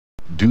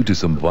Due to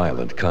some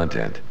violent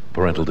content,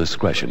 parental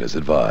discretion is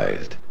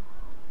advised.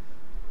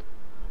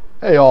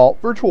 Hey all,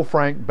 Virtual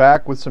Frank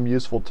back with some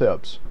useful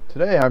tips.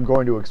 Today I'm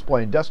going to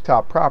explain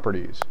desktop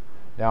properties.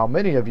 Now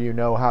many of you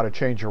know how to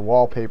change your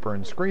wallpaper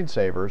and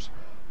screensavers,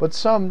 but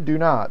some do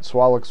not, so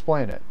I'll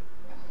explain it.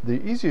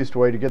 The easiest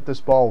way to get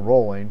this ball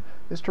rolling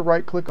is to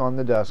right-click on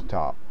the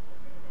desktop.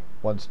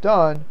 Once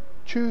done,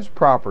 choose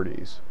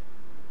Properties.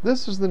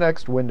 This is the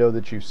next window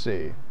that you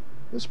see.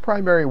 This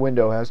primary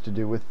window has to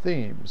do with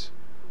themes.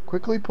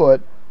 Quickly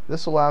put,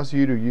 this allows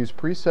you to use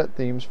preset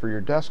themes for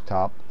your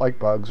desktop, like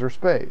Bugs or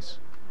Space.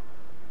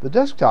 The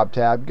Desktop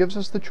tab gives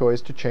us the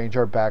choice to change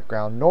our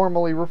background,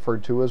 normally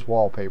referred to as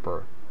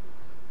wallpaper.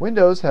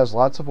 Windows has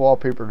lots of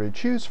wallpaper to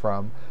choose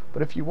from,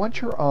 but if you want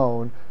your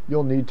own,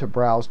 you'll need to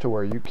browse to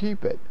where you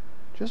keep it.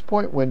 Just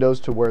point Windows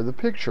to where the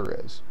picture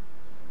is.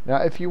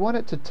 Now if you want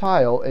it to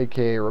tile,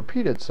 aka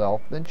repeat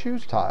itself, then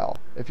choose Tile.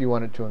 If you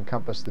want it to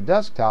encompass the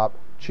desktop,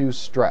 choose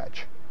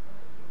Stretch.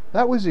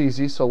 That was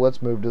easy, so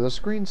let's move to the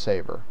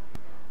screensaver.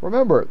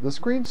 Remember, the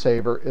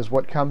screensaver is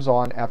what comes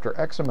on after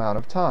X amount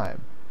of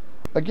time.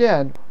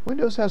 Again,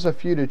 Windows has a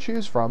few to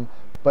choose from,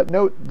 but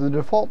note the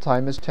default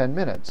time is 10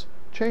 minutes.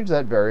 Change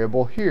that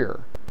variable here.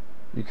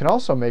 You can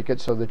also make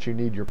it so that you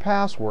need your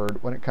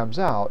password when it comes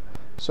out,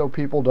 so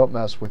people don't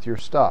mess with your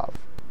stuff.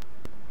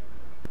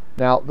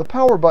 Now, the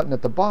power button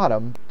at the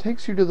bottom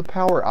takes you to the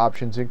power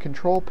options in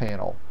Control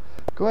Panel.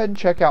 Go ahead and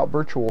check out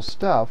Virtual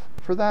Stuff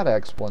for that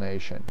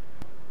explanation.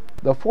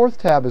 The fourth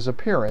tab is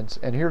Appearance,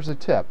 and here's a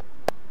tip.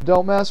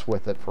 Don't mess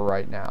with it for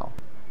right now.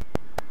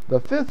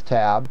 The fifth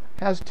tab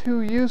has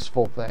two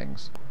useful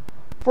things.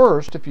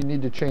 First, if you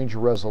need to change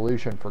your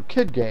resolution for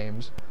kid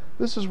games,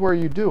 this is where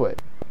you do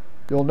it.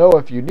 You'll know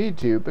if you need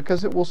to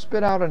because it will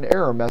spit out an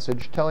error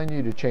message telling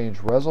you to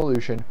change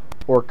resolution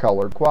or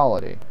color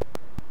quality.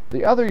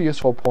 The other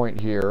useful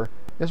point here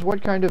is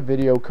what kind of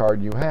video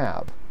card you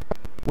have.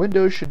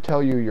 Windows should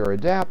tell you your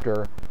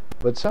adapter,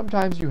 but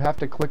sometimes you have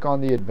to click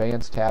on the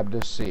Advanced tab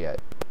to see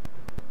it.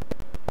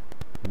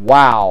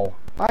 Wow!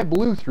 I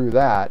blew through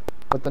that,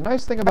 but the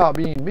nice thing about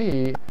being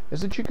me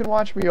is that you can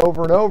watch me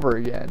over and over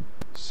again.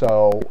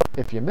 So,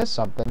 if you miss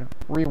something,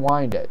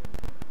 rewind it.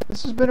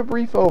 This has been a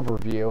brief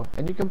overview,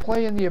 and you can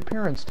play in the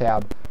Appearance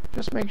tab.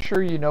 Just make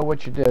sure you know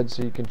what you did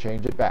so you can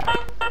change it back.